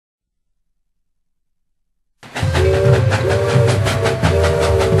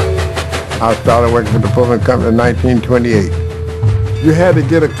I started working for the Pullman Company in 1928. You had to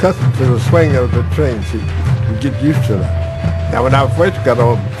get accustomed to the swing of the train seat to get used to that. Now, when I first got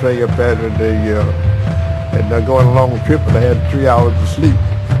on the train up there and going a long trip, and I had 3 hours to sleep.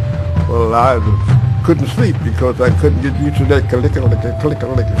 Well, I couldn't sleep because I couldn't get used to that click.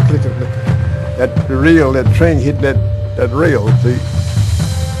 That rail, that train hitting that rail, see.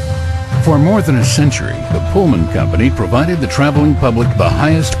 For more than a century, the Pullman Company provided the traveling public the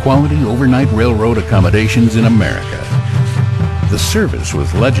highest quality overnight railroad accommodations in America. The service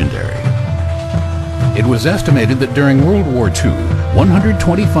was legendary. It was estimated that during World War II,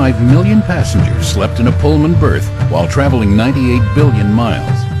 125 million passengers slept in a Pullman berth while traveling 98 billion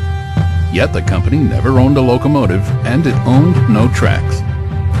miles. Yet the company never owned a locomotive, and it owned no tracks.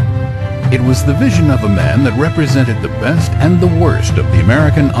 It was the vision of a man that represented the best and the worst of the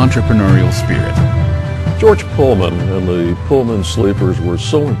American entrepreneurial spirit. George Pullman and the Pullman sleepers were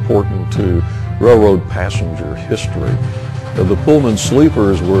so important to railroad passenger history. The Pullman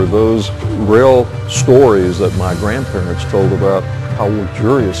sleepers were those rail stories that my grandparents told about how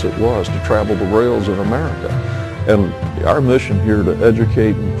luxurious it was to travel the rails in America. And our mission here to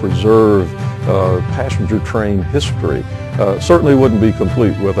educate and preserve passenger train history certainly wouldn't be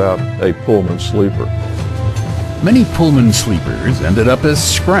complete without a Pullman sleeper. Many Pullman sleepers ended up as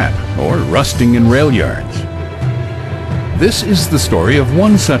scrap or rusting in rail yards. This is the story of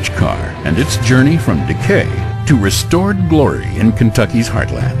one such car and its journey from decay to restored glory in Kentucky's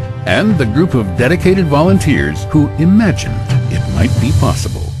heartland, and the group of dedicated volunteers who imagined it might be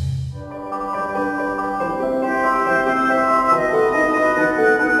possible.